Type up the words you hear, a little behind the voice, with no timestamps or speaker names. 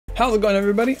How's it going,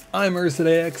 everybody? I'm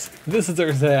UrsidaeX. This is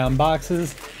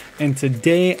UrsidaeUnboXes, and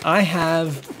today I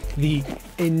have the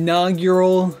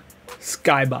inaugural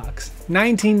Skybox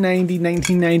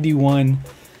 1990-1991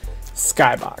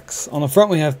 Skybox. On the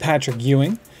front we have Patrick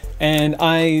Ewing, and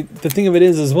the thing of it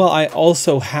is as well, I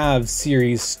also have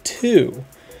Series 2.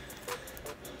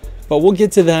 But we'll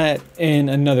get to that in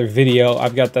another video.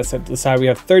 I've got that set to the side. We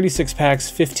have 36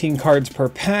 packs, 15 cards per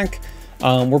pack.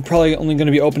 We're probably only going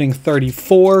to be opening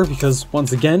 34 because,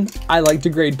 once again, I like to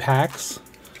grade packs.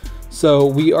 So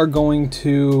we are going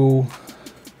to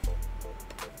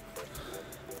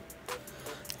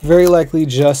very likely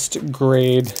just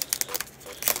grade,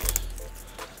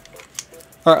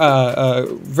 or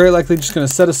very likely just going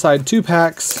to set aside 2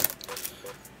 packs.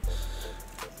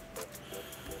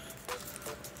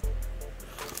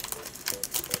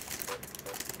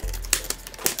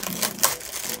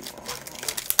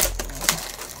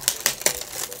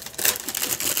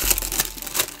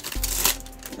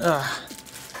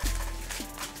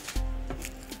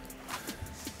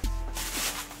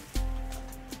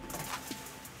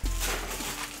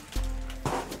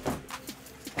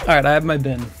 All right, I have my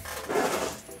bin.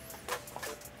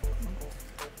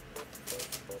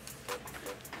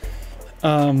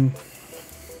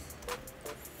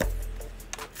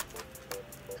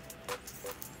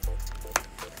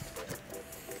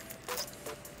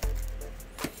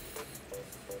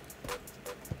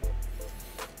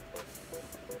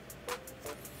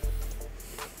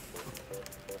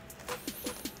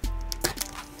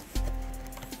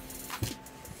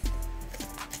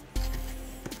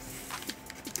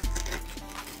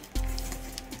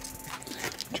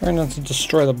 Try not to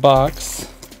destroy the box.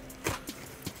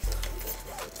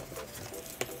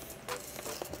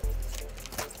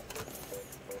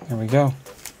 There we go.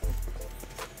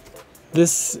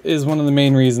 This is one of the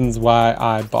main reasons why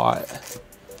I bought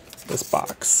this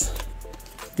box.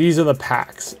 These are the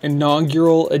packs.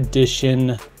 Inaugural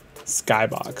Edition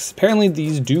Skybox. Apparently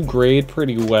these do grade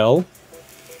pretty well.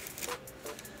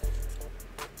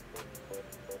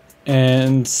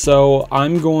 And so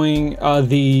I'm going,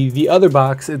 the other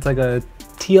box, it's like a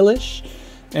tealish,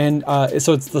 and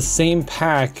so it's the same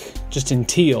pack, just in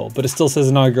teal, but it still says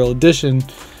Inaugural Edition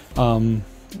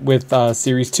with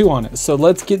Series 2 on it. So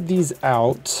let's get these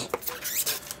out.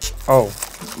 Oh,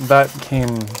 that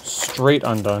came straight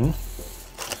undone.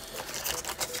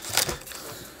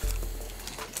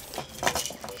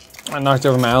 I knocked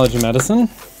over my allergy medicine.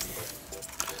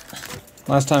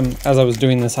 Last time, as I was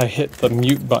doing this, I hit the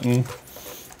mute button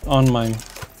on my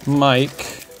mic.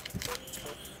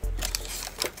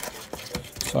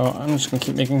 So I'm just gonna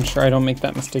keep making sure I don't make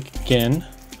that mistake again.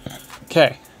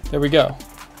 Okay, there we go.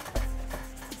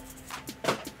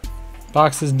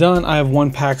 Box is done. I have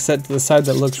 1 pack set to the side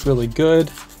that looks really good.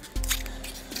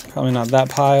 Probably not that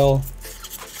pile.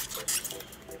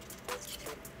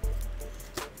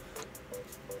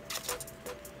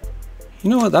 You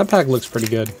know what? That pack looks pretty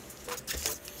good.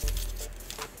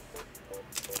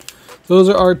 Those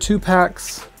are our 2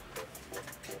 packs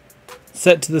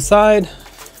set to the side.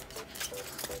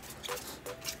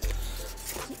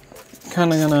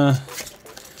 Kind of gonna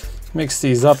mix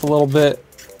these up a little bit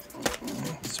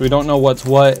so we don't know what's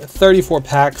what. 34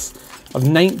 packs of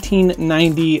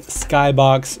 1990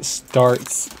 Skybox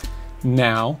starts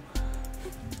now.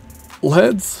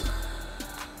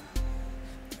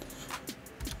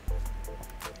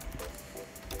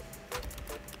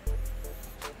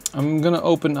 I'm gonna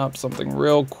open up something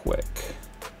real quick.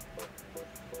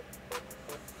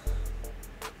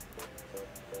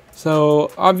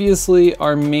 So obviously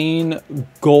our main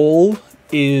goal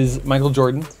is Michael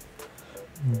Jordan,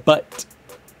 but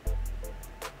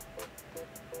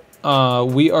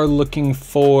we are looking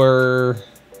for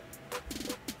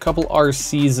a couple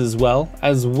RCs as well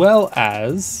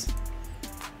as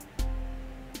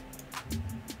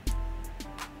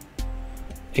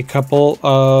a couple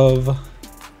of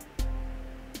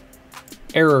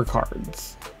error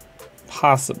cards,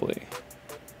 possibly.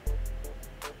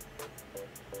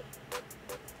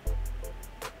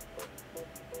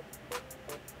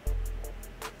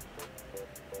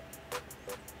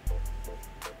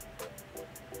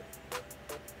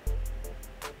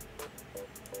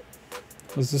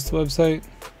 Was this the website?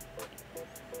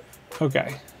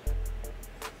 Okay.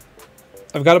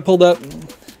 I've got it pulled up.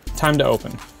 Time to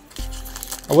open.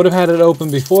 I would have had it open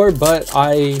before, but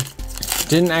I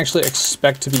didn't actually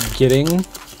expect to be getting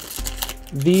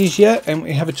these yet, and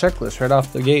we have a checklist right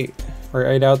off the gate, or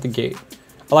right out the gate.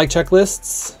 I like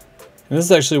checklists, and this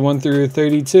is actually 1 through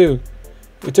 32.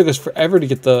 It took us forever to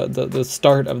get the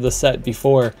start of the set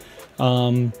before.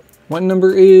 What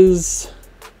number is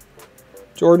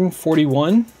Jordan?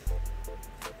 41?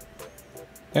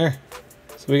 There.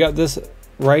 So we got this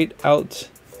right out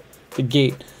the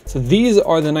gate. So these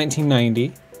are the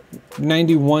 1990.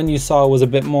 91 you saw was a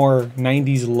bit more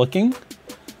 90s looking.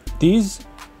 These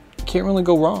can't really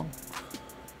go wrong.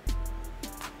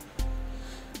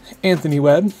 Anthony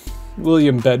Webb,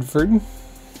 William Bedford,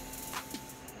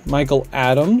 Michael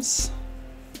Adams,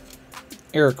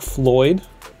 Eric Floyd,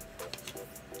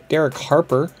 Derek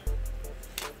Harper,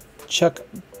 Chuck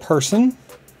Person,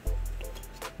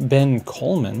 Ben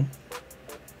Coleman,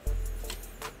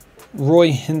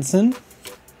 Roy Hinson,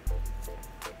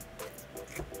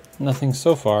 nothing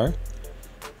so far,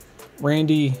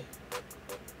 Randy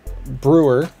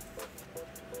Brewer,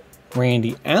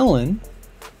 Randy Allen,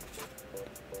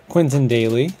 Quentin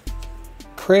Daly,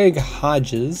 Craig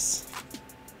Hodges,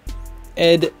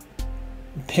 Ed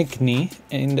Pinkney,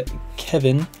 and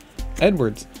Kevin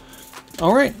Edwards.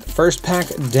 All right, first pack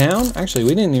down. Actually,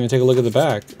 we didn't even take a look at the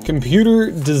back. Computer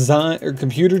design or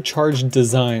computer charged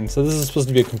design. So this is supposed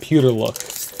to be a computer look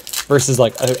versus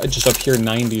like just a pure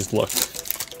 90s look.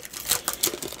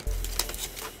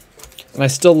 And I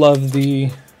still love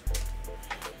the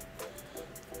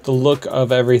look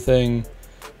of everything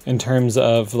in terms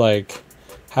of like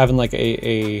having like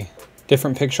a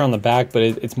different picture on the back, but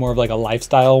it's more of like a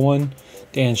lifestyle one.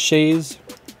 Dan Shays,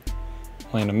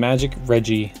 Land of Magic,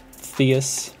 Reggie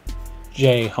Theus,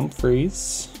 Jay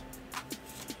Humphreys,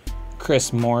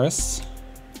 Chris Morris,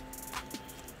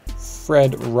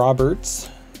 Fred Roberts,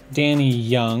 Danny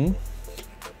Young,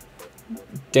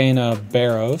 Dana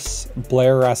Barros,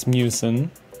 Blair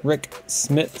Rasmussen, Rick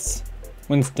Smits,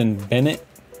 Winston Bennett,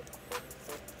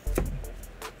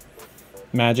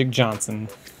 Magic Johnson.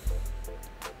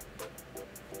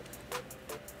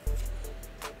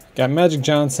 Got Magic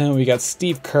Johnson, we got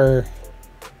Steve Kerr,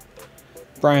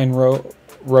 Brian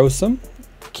Rossum,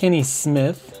 Kenny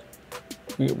Smith.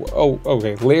 Oh,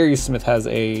 okay. Larry Smith has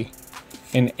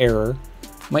an error.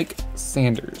 Mike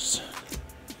Sanders.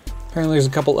 Apparently there's a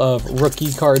couple of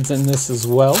rookie cards in this as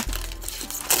well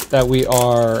that we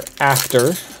are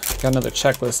after. Got another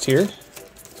checklist here.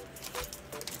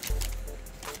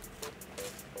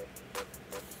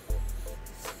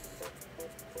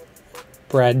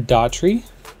 Brad Daughtry,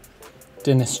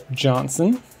 Dennis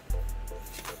Johnson,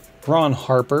 Ron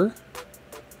Harper,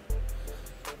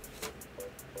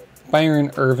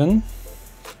 Byron Irvin,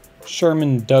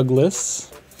 Sherman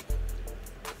Douglas,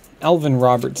 Alvin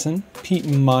Robertson, Pete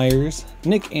Myers,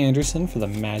 Nick Anderson for the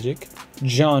Magic,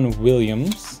 John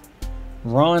Williams,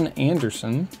 Ron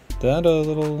Anderson. That a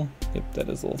little, yep, that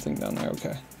is a little thing down there,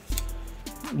 okay.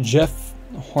 Jeff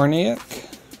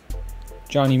Hornacek,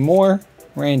 Johnny Moore,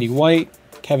 Randy White,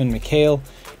 Kevin McHale,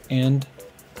 and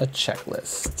a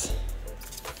checklist.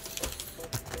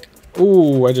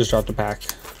 Ooh, I just dropped a pack.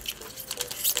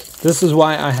 This is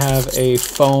why I have a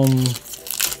foam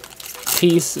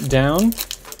piece down.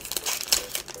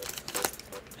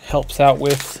 Helps out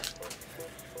with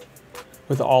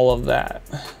all of that.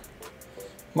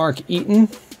 Mark Eaton,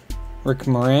 Rick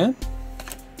Moran,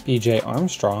 BJ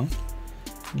Armstrong,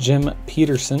 Jim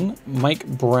Peterson, Mike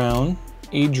Brown,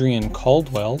 Adrian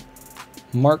Caldwell,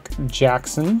 Mark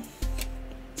Jackson,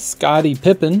 Scottie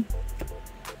Pippen.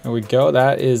 There we go,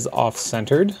 that is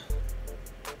off-centered.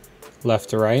 Left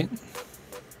to right.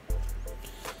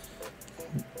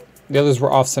 The others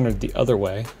were off-centered the other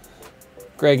way.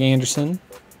 Greg Anderson,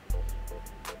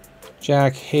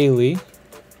 Jack Haley,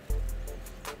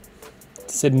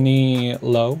 Sidney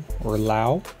Lowe, or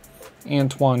Lau,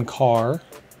 Antoine Carr.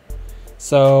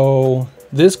 So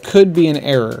this could be an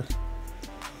error.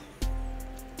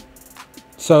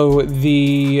 So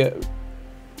he's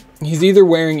either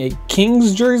wearing a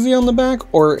Kings jersey on the back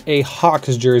or a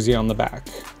Hawks jersey on the back.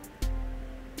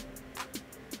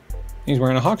 He's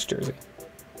wearing a Hawks jersey.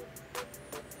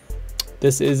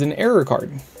 This is an error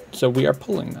card, so we are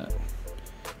pulling that.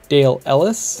 Dale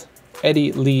Ellis,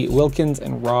 Eddie Lee Wilkins,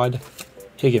 and Rod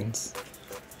Higgins.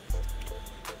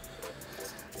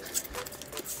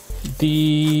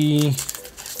 The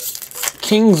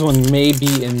Kings one may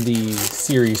be in the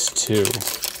Series 2.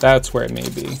 That's where it may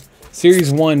be.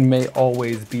 Series 1 may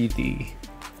always be the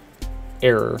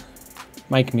error.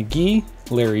 Mike McGee,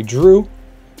 Larry Drew,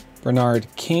 Bernard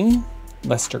King,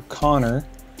 Lester Connor,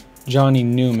 Johnny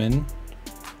Newman,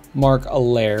 Mark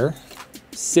Allaire,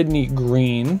 Sidney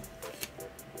Green,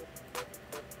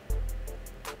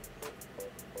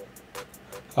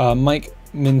 Mike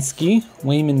Minsky,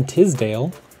 Wayman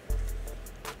Tisdale.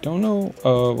 Don't know,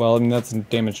 well, I mean, that's a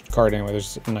damaged card anyway.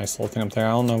 There's a nice little thing up there. I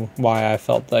don't know why I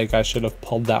felt like I should have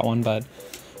pulled that one, but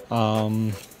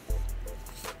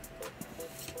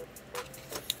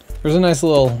there's a nice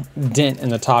little dent in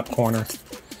the top corner.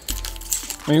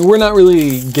 I mean, we're not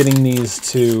really getting these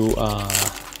to,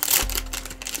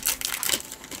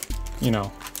 you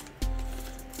know,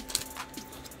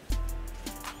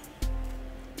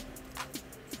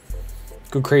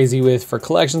 go crazy with for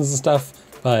collections and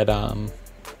stuff, but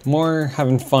more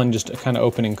having fun just kind of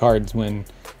opening cards when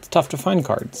it's tough to find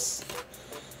cards.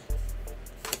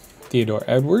 Theodore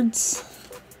Edwards,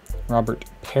 Robert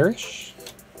Parrish,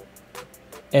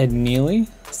 Ed Neely,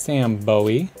 Sam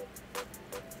Bowie,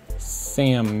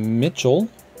 Sam Mitchell,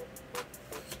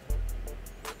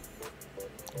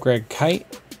 Greg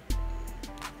Kite,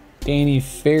 Danny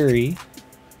Ferry,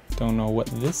 don't know what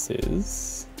this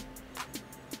is.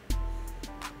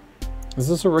 Is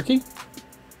this a rookie?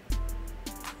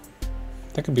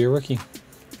 That could be a rookie.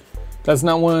 That's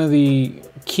not one of the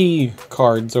key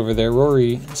cards over there.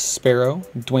 Rory Sparrow,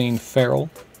 Dwayne Farrell,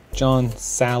 John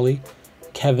Sally,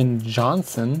 Kevin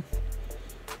Johnson,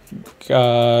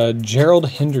 Gerald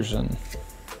Henderson.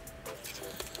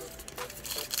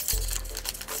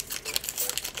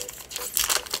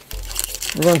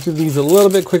 We're going through these a little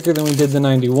bit quicker than we did the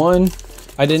 91.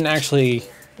 I didn't actually,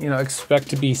 you know, expect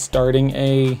to be starting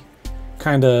a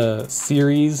kind of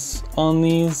series on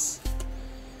these.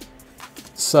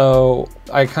 So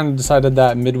I kind of decided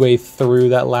that midway through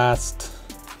that last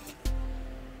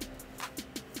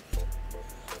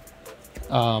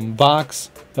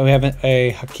box that we have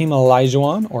a Hakeem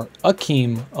Olajuwon or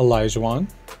Akeem Olajuwon.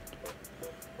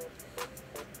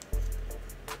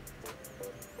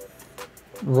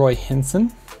 Roy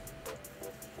Hinson,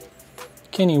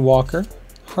 Kenny Walker,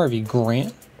 Harvey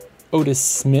Grant, Otis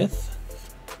Smith,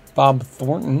 Bob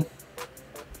Thornton.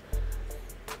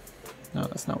 No,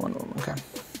 that's not one of them. Okay.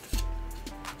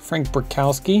 Frank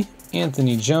Burkowski,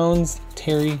 Anthony Jones,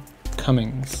 Terry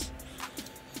Cummings.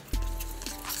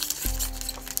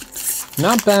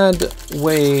 Not bad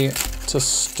way to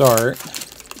start.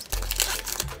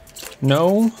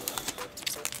 No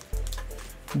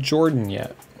Jordan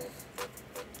yet.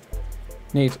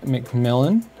 Nate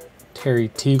McMillan, Terry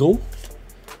Teagle,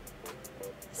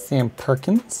 Sam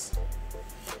Perkins,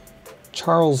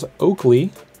 Charles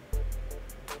Oakley,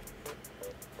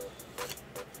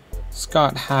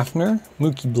 Scott Hafner,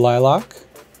 Mookie Blylock,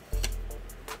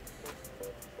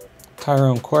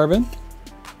 Tyrone Corbin,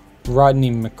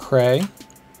 Rodney McCray,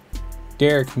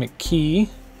 Derek McKee.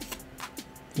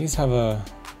 These have a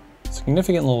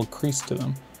significant little crease to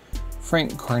them.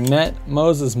 Frank Cornett,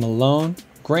 Moses Malone,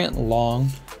 Grant Long,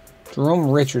 Jerome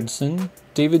Richardson,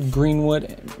 David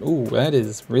Greenwood. Ooh, that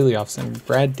is really off-center.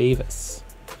 Brad Davis.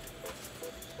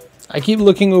 I keep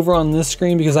looking over on this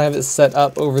screen because I have it set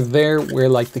up over there where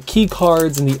like the key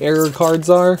cards and the error cards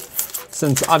are,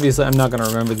 since obviously I'm not going to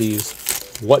remember these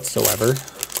whatsoever.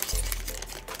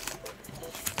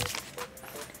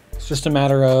 It's just a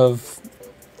matter of,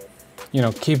 you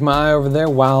know, keep my eye over there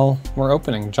while we're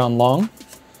opening. John Long,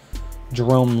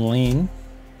 Jerome Lane,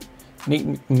 Nate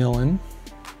McMillan.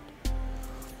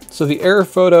 So the error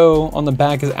photo on the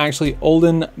back is actually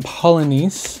Olden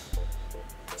Polynice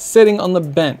sitting on the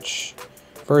bench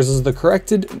versus the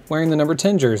corrected wearing the number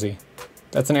 10 jersey.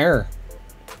 That's an error.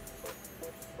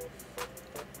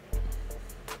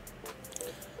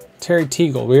 Terry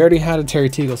Teagle. We already had a Terry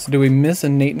Teagle, so do we miss a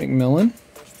Nate McMillan?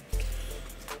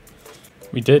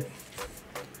 We did.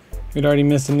 We'd already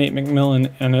missed a Nate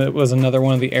McMillan, and it was another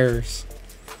one of the errors.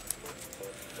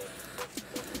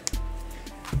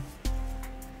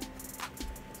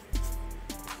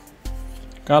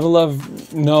 Gotta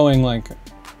love knowing, like,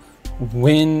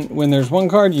 when there's one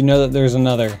card, you know that there's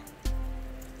another.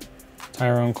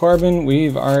 Tyrone Corbin,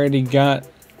 we've already got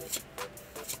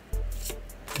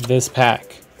this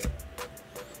pack.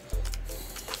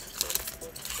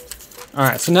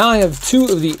 Alright, so now I have two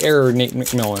of the error Nate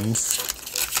McMillans.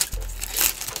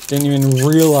 Didn't even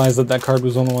realize that that card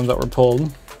was one of the ones that were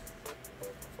pulled.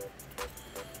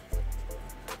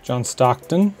 John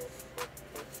Stockton,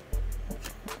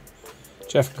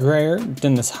 Jeff Grayer,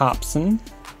 Dennis Hobson,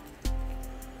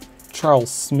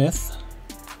 Charles Smith,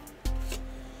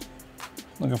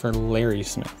 looking for Larry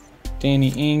Smith,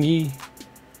 Danny Angie,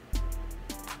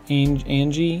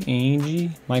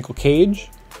 Michael Cage,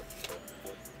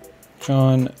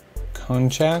 John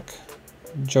Konchak,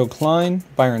 Joe Klein,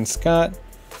 Byron Scott,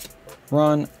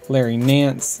 Ron, Larry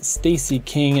Nance, Stacy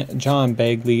King, John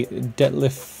Bagley,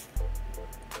 Detlef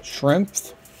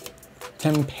Schrempf,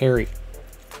 Tim Perry.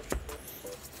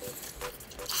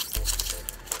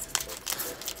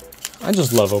 I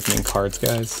just love opening cards,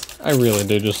 guys. I really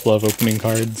do just love opening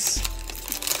cards.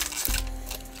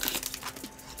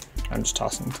 I'm just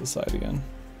tossing it to the side again.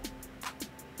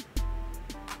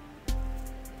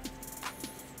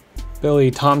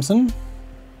 Billy Thompson,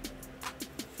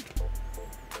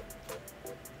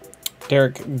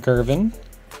 Derek Gervin,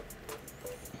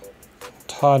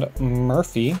 Todd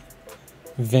Murphy,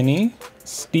 Vinny,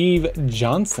 Steve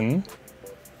Johnson,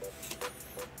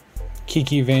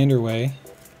 Kiki Vanderway,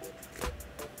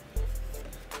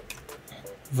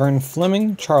 Vern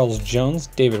Fleming, Charles Jones,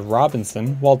 David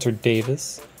Robinson, Walter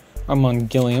Davis, Armand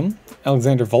Gilliam,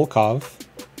 Alexander Volkov,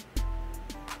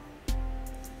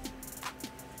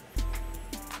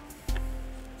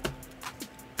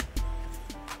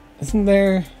 isn't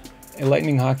there a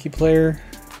Lightning hockey player?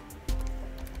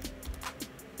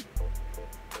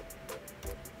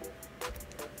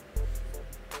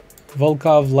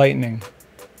 Volkov Lightning.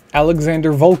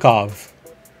 Alexander Volkov.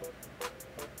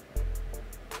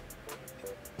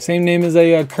 Same name as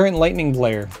a current Lightning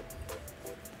player.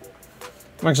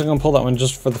 I'm actually going to pull that one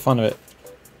just for the fun of it.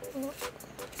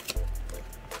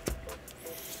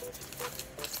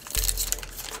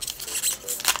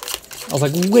 I was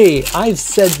like, wait, I've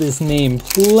said this name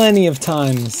plenty of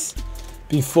times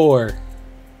before.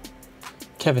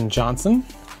 Kevin Johnson,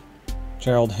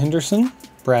 Gerald Henderson,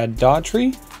 Brad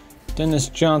Daughtry, Dennis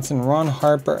Johnson, Ron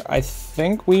Harper. I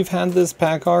think we've had this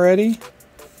pack already.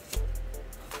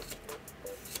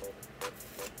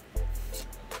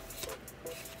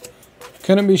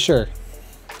 Couldn't be sure.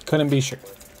 Couldn't be sure.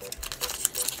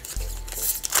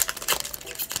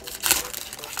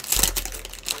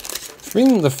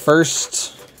 Reading the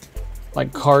first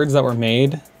cards that were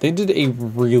made, they did a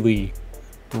really,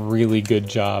 really good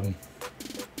job.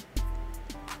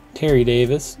 Terry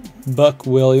Davis, Buck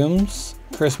Williams,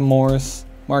 Chris Morris,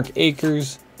 Mark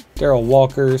Akers, Darrell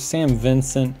Walker, Sam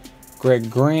Vincent, Greg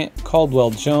Grant,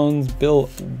 Caldwell Jones, Bill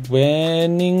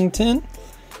Wennington,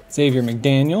 Xavier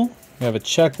McDaniel. We have a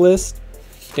checklist,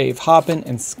 Dave Hoppin,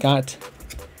 and Scott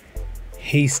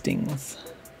Hastings.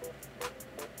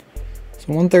 So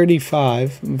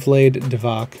 135, Vlad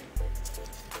Divac.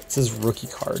 It says rookie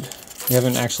card. We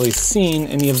haven't actually seen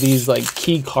any of these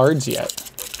key cards yet.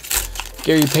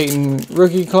 Gary Payton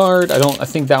rookie card. I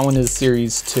think that one is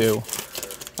Series 2.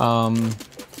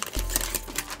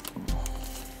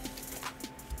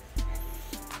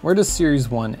 Where does Series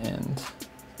 1 end?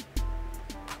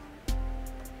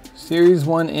 Series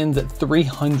 1 ends at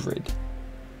 300.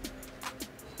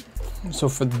 So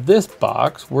for this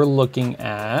box, we're looking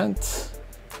at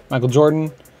Michael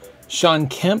Jordan, Sean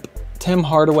Kemp, Tim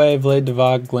Hardaway, Vlad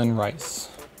Divac, Glenn Rice,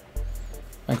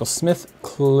 Michael Smith,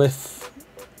 Cliff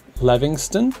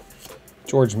Livingston,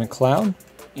 George McLeod,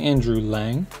 Andrew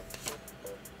Lang,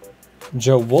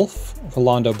 Joe Wolf,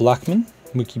 Rolando Blackman,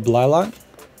 Mookie Blylock,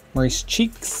 Maurice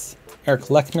Cheeks, Eric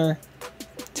Lechner,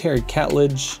 Terry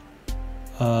Catledge,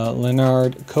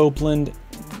 Leonard Copeland,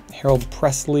 Harold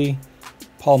Presley,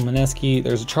 Paul Maneski.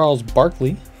 There's a Charles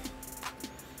Barkley.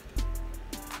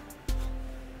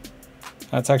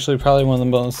 That's actually probably one of the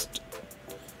most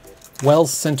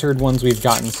well-centered ones we've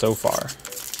gotten so far.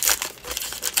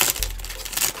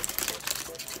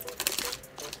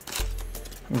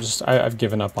 I've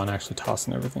given up on actually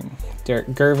tossing everything. Derek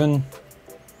Gervin,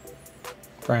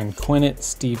 Brian Quinnett,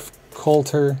 Steve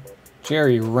Coulter,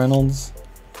 Jerry Reynolds,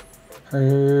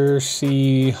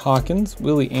 Hershey Hawkins,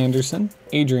 Willie Anderson,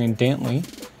 Adrian Dantley.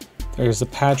 There's a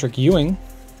Patrick Ewing,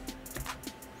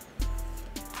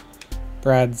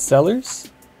 Brad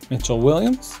Sellers, Mitchell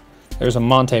Williams. There's a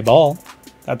Monte Ball.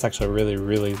 That's actually a really,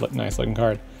 really nice looking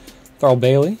card. Tharl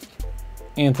Bailey,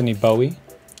 Anthony Bowie,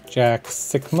 Jack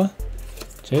Sikma,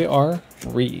 J.R.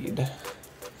 Reed.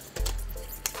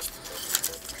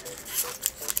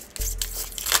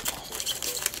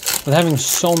 With having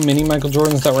so many Michael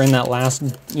Jordans that were in that last,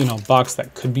 box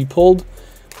that could be pulled,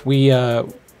 we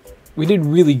did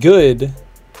really good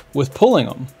with pulling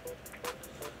them.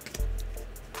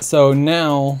 So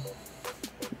now,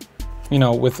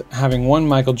 with having one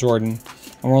Michael Jordan,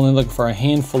 and we're only looking for a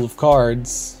handful of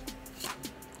cards,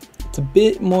 it's a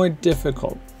bit more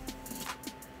difficult.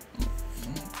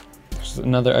 There's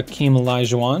another Hakeem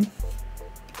Olajuwon.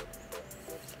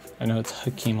 I know it's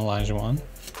Hakeem Olajuwon.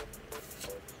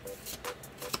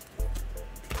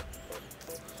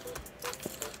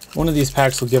 One of these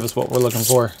packs will give us what we're looking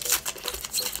for.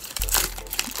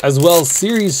 As well,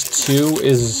 Series 2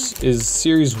 is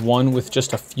Series 1 with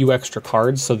just a few extra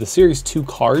cards. So the Series 2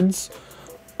 cards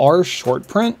are short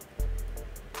print,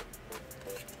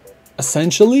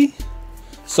 essentially.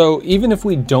 So even if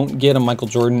we don't get a Michael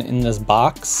Jordan in this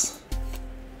box,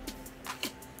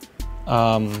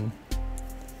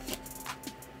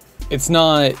 it's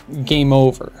not game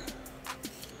over.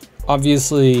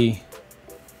 Obviously,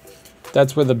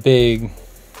 that's where the big,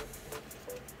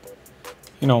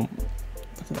 look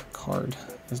at that card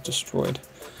is destroyed.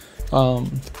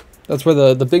 That's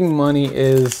where the big money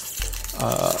is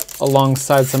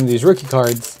alongside some of these rookie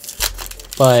cards,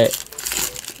 but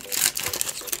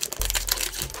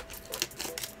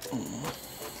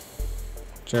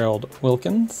Gerald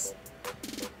Wilkins,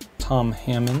 Tom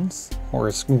Hammonds,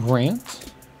 Horace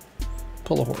Grant.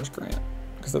 Pull a Horace Grant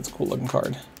because that's a cool looking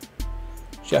card.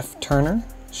 Jeff Turner,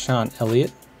 Sean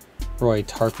Elliott, Roy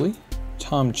Tarpley,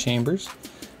 Tom Chambers.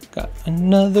 Got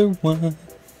another one.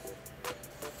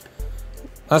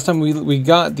 Last time we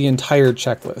got the entire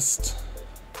checklist,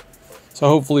 so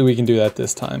hopefully we can do that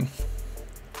this time.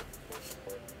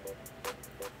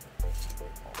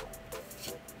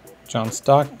 John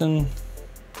Stockton.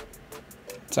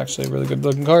 It's actually a really good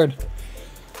looking card.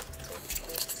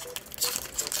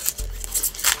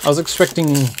 I was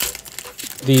expecting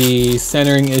the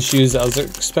centering issues. I was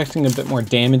expecting a bit more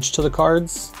damage to the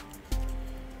cards.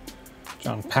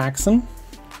 John Paxson.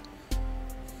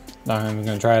 I'm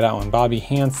going to try that one. Bobby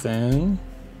Hansen.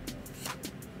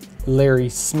 Larry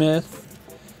Smith.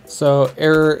 So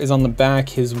error is on the back.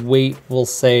 His weight will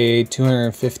say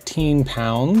 215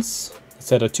 pounds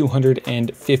instead of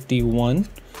 251.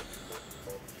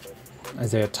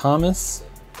 Isaiah Thomas,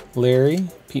 Larry,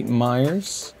 Pete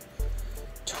Myers,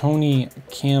 Tony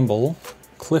Campbell,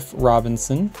 Cliff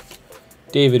Robinson,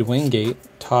 David Wingate,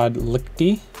 Todd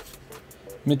Lichty,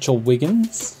 Mitchell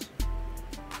Wiggins.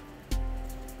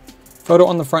 Photo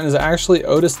on the front is actually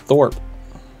Otis Thorpe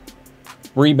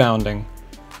rebounding.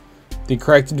 The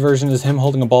corrected version is him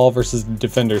holding a ball versus the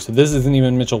defender, so this isn't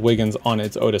even Mitchell Wiggins on it,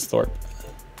 it's Otis Thorpe.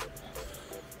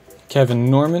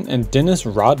 Kevin Norman and Dennis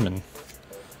Rodman.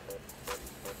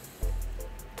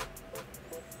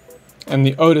 And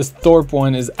the Otis Thorpe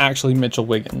one is actually Mitchell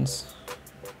Wiggins.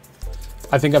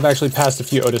 I think I've actually passed a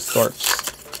few Otis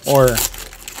Thorpes, or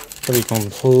could be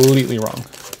completely wrong.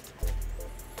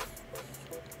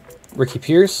 Ricky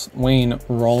Pierce, Wayne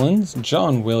Rollins,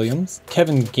 John Williams,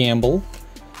 Kevin Gamble,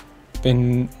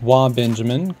 Benoit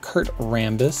Benjamin, Kurt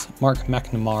Rambis, Mark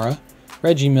McNamara,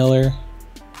 Reggie Miller,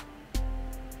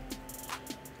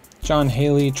 John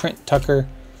Haley, Trent Tucker,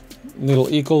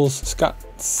 Little Eagles, Scott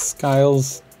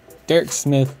Skiles, Derek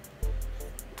Smith,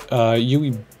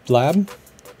 Huey Blab,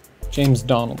 James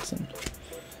Donaldson. I'm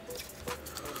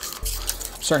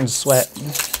starting to sweat.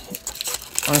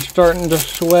 I'm starting to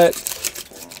sweat.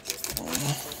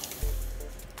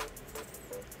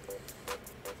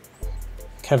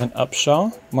 Kevin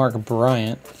Upshaw, Mark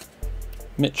Bryant,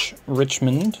 Mitch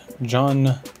Richmond,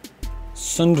 John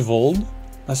Sundvold,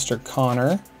 Lester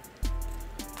Connor,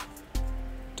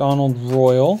 Donald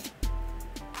Royal,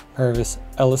 Purvis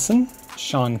Ellison,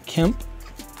 Sean Kemp.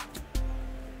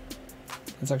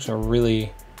 That's actually a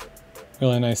really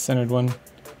nice centered one.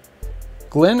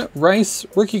 Glenn Rice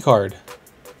rookie card.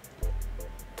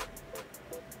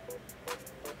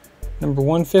 Number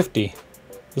 150.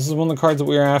 This is one of the cards that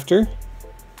we are after.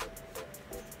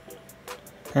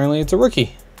 Apparently it's a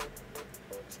rookie.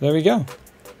 So there we go.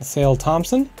 Sale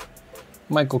Thompson,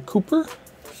 Michael Cooper,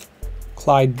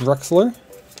 Clyde Drexler,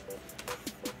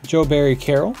 Joe Barry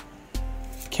Carroll,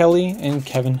 Kelly, and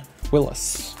Kevin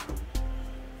Willis.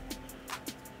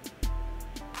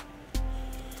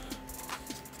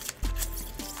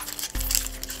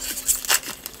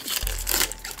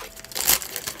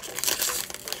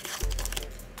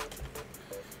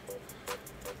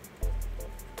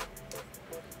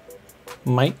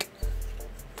 Mike,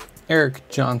 Eric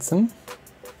Johnson,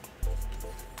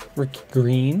 Ricky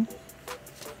Green.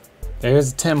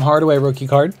 There's a Tim Hardaway rookie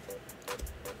card.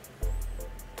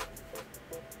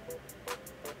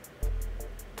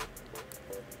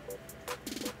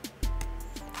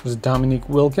 There's Dominique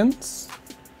Wilkins,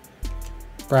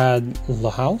 Brad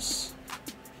LaHouse,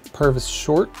 Purvis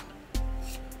Short,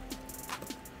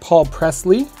 Paul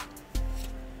Presley,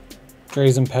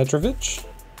 Drazen Petrovic,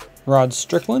 Rod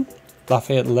Strickland,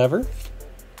 Lafayette Lever,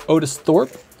 Otis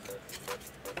Thorpe.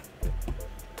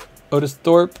 Otis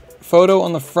Thorpe photo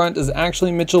on the front is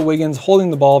actually Mitchell Wiggins holding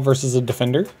the ball versus a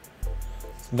defender.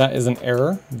 So that is an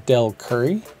error. Del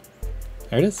Curry.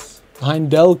 There it is. Behind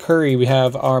Del Curry, we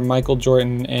have our Michael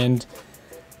Jordan, and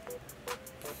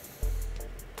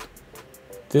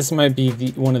this might be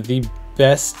one of the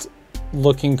best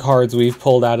looking cards we've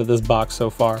pulled out of this box so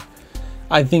far.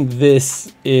 I think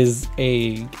this is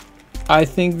a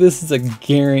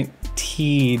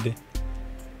guaranteed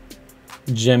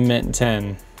Gem Mint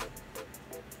 10.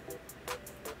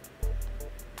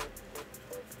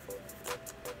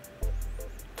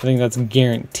 I think that's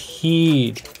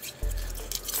guaranteed.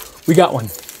 We got one.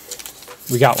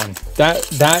 We got one.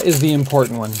 That is the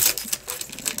important one.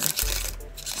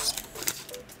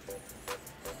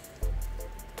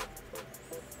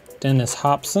 Dennis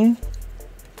Hobson,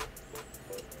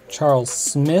 Charles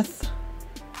Smith,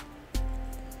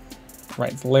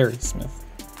 Right, it's Larry Smith.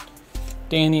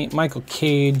 Danny, Michael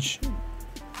Cage.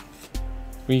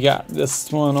 We got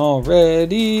this one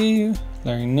already.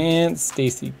 Larry Nance,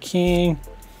 Stacey King,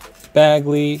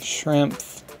 Bagley, Shrimp,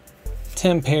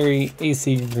 Tim Perry,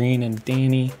 AC Green, and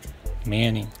Danny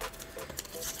Manning.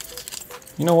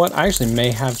 You know what? I actually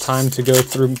may have time to go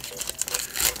through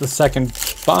the second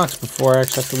box before I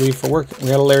actually have to leave for work. We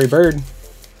got a Larry Bird.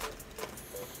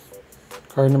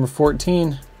 Card number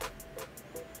 14.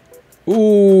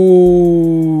 Ooh.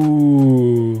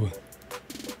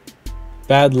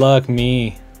 Bad luck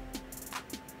me.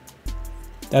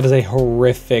 That is a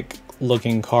horrific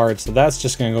looking card. So that's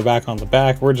just going to go back on the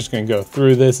back. We're just going to go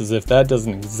through this as if that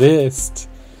doesn't exist.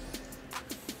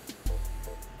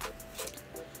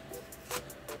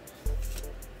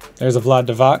 There's a Vlad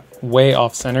Divac, way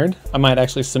off-centered. I might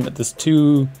actually submit this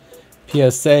to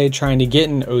PSA trying to get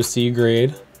an OC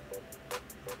grade.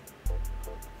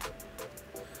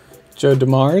 Joe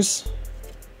DeMars,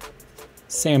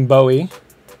 Sam Bowie,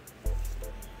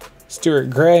 Stuart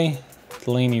Gray,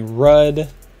 Delaney Rudd,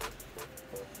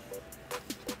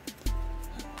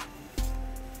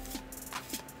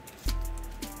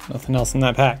 nothing else in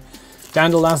that pack. Down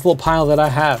to the last little pile that I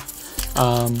have.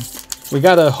 We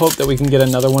gotta hope that we can get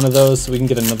another one of those so we can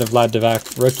get another Vlad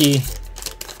Divac rookie.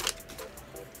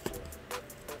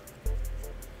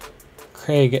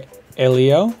 Craig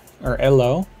Elo,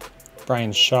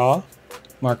 Brian Shaw,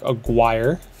 Mark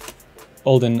Aguirre,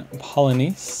 Olden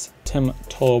Polynice, Tim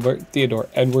Tolbert, Theodore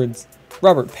Edwards,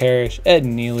 Robert Parrish, Ed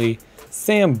Neely,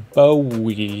 Sam Bowie.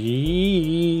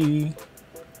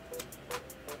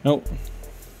 Nope.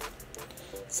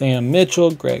 Sam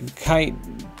Mitchell, Greg Kite,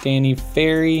 Danny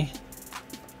Ferry,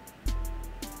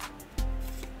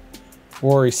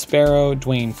 Rory Sparrow,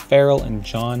 Dwayne Farrell, and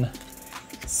John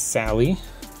Sally.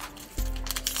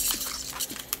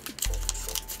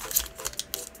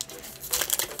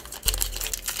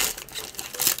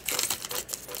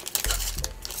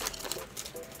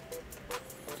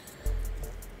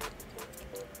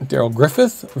 Daryl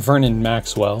Griffith, Vernon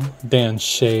Maxwell, Dan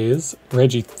Shays,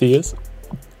 Reggie Theus,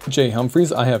 Jay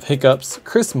Humphreys. I have hiccups.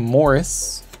 Chris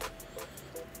Morris.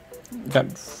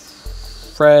 Got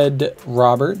Fred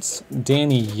Roberts,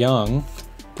 Danny Young,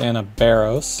 Dana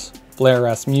Barros, Blair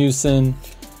Rasmussen.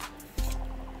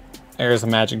 There's a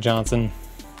Magic Johnson.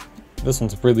 This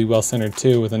one's really well centered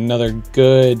too with another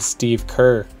good Steve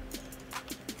Kerr.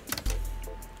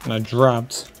 And I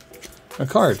dropped a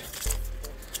card.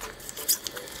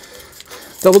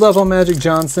 Doubled up on Magic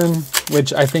Johnson,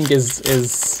 which I think is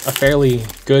a fairly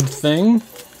good thing.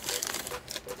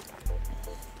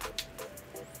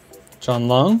 John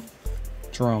Long,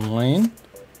 Jerome Lane,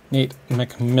 Nate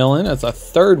McMillan. That's a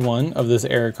third one of this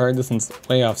era card. This one's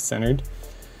way off centered.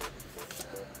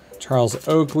 Charles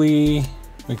Oakley,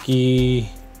 McGee,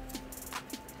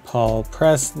 Paul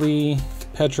Presley,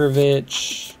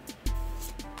 Petrovich.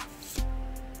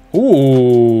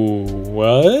 Ooh,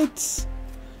 what?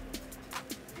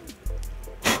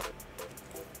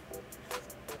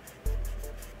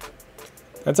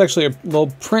 That's actually a little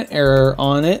print error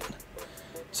on it.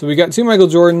 So we got two Michael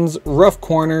Jordans, rough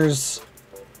corners.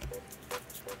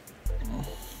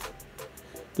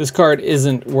 This card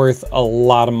isn't worth a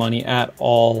lot of money at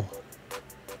all.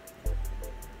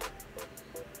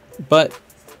 But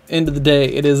end of the day,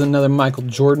 it is another Michael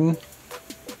Jordan.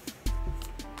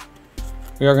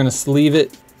 We are going to sleeve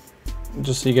it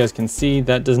just so you guys can see.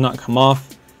 That does not come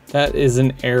off. That is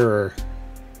an error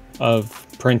of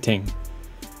printing.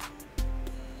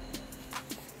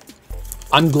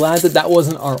 I'm glad that that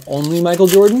wasn't our only Michael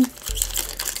Jordan.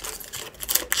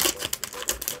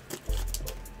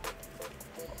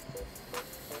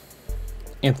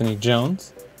 Anthony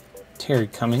Jones, Terry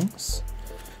Cummings.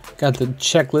 Got the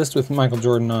checklist with Michael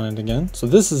Jordan on it again. So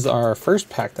this is our first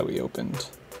pack that we opened.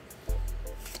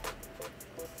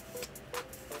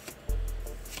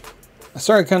 I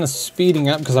started kind of speeding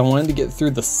up because I wanted to get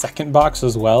through the second box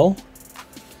as well.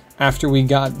 After we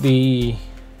got the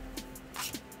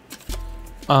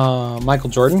Michael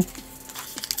Jordan.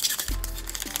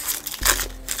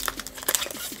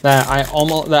 I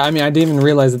didn't even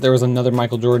realize that there was another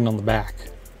Michael Jordan on the back.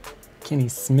 Kenny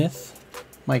Smith,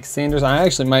 Mike Sanders. I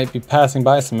actually might be passing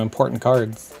by some important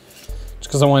cards just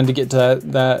because I wanted to get to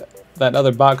that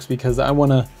other box because I don't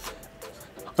want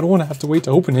to have to wait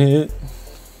to open it.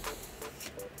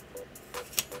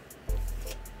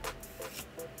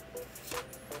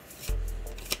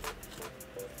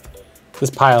 This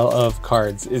pile of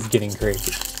cards is getting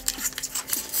crazy.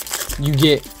 You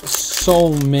get so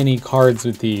many cards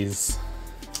with these.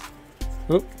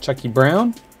 Oop, Chucky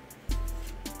Brown,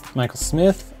 Michael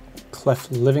Smith, Clef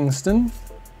Livingston,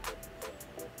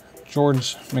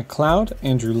 George McLeod,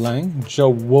 Andrew Lang, Joe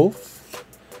Wolf,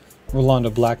 Rolando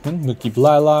Blackman, Mookie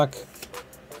Blylock.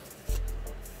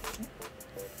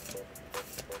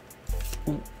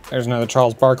 There's another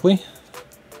Charles Barkley.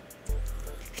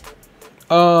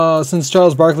 Since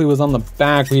Charles Barkley was on the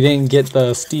back, we didn't get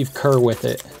the Steve Kerr with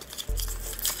it.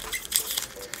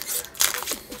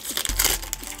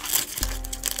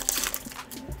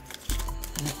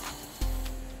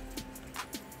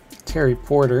 Terry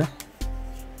Porter,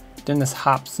 Dennis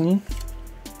Hopson,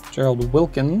 Gerald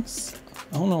Wilkins.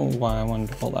 I don't know why I wanted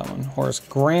to pull that one. Horace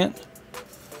Grant.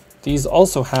 These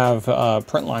also have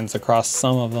print lines across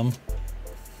some of them.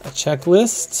 A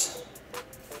checklist.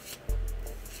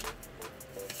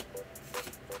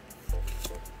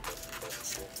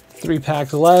 Three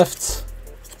packs left.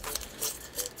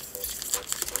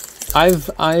 I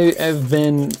have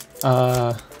been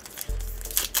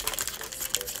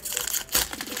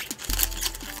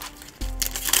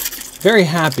very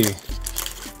happy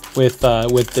with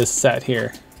this set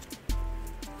here,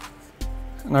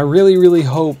 and I really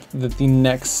hope that the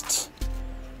next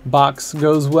box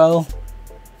goes well.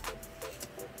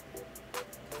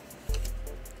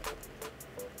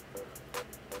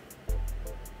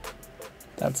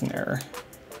 That's an error.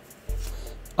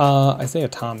 Isaiah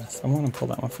Thomas. I want to pull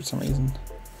that one for some reason.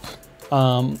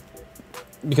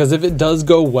 Because if it does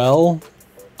go well,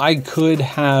 I could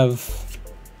have...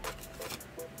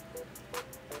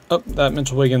 Oh, that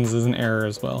Mitchell Wiggins is an error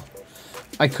as well.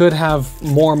 I could have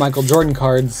more Michael Jordan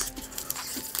cards,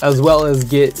 as well as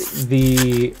get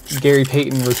the Gary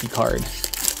Payton rookie card.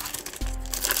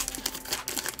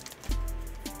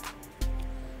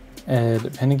 Ed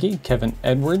Penicky, Kevin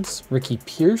Edwards, Ricky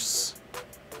Pierce,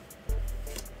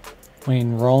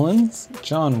 Wayne Rollins,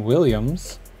 John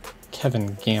Williams,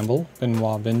 Kevin Gamble,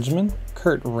 Benoit Benjamin,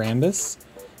 Kurt Rambis,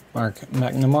 Mark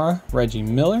McNamara, Reggie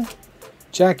Miller,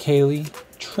 Jack Haley,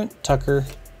 Trent Tucker,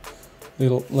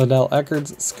 Liddell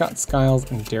Eckards, Scott Skiles,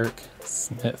 and Derek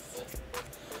Smith.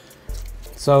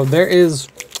 So there is,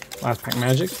 last pack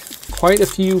magic, quite a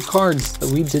few cards that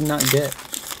we did not get,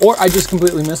 or I just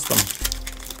completely missed them.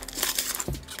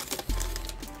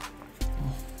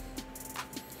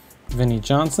 Vinnie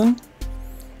Johnson,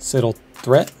 Siddle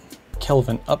Threat,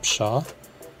 Kelvin Upshaw,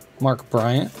 Mark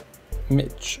Bryant,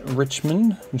 Mitch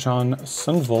Richmond, John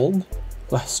Sundvold,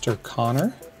 Lester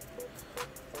Connor,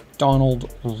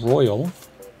 Donald Royal,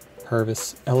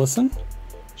 Purvis Ellison,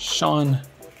 Sean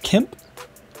Kemp,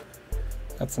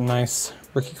 that's a nice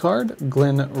rookie card,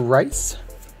 Glenn Rice,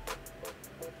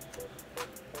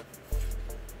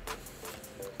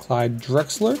 Clyde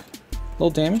Drexler, a little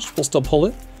damaged, we'll still pull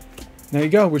it. There you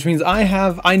go, which means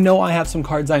I know I have some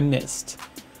cards I missed.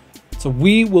 So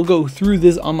we will go through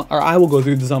this on I will go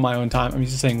through this on my own time. I'm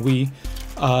just saying we,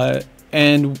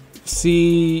 and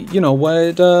see, you know,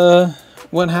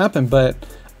 what happened. But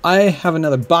I have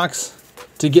another box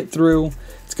to get through.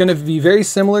 It's going to be very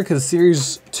similar because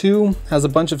Series 2 has a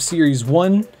bunch of Series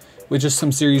 1 with just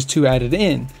some Series 2 added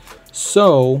in.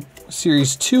 So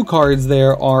Series 2 cards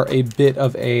there are a bit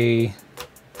of a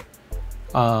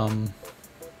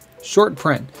short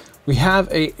print. We have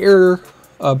a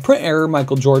print error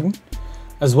Michael Jordan,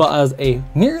 as well as a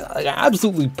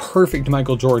absolutely perfect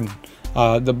Michael Jordan.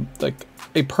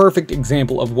 A perfect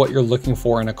example of what you're looking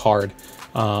for in a card.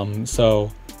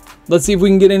 So let's see if we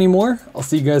can get any more. I'll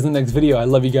see you guys in the next video. I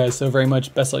love you guys so very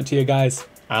much. Best luck to you guys.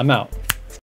 I'm out.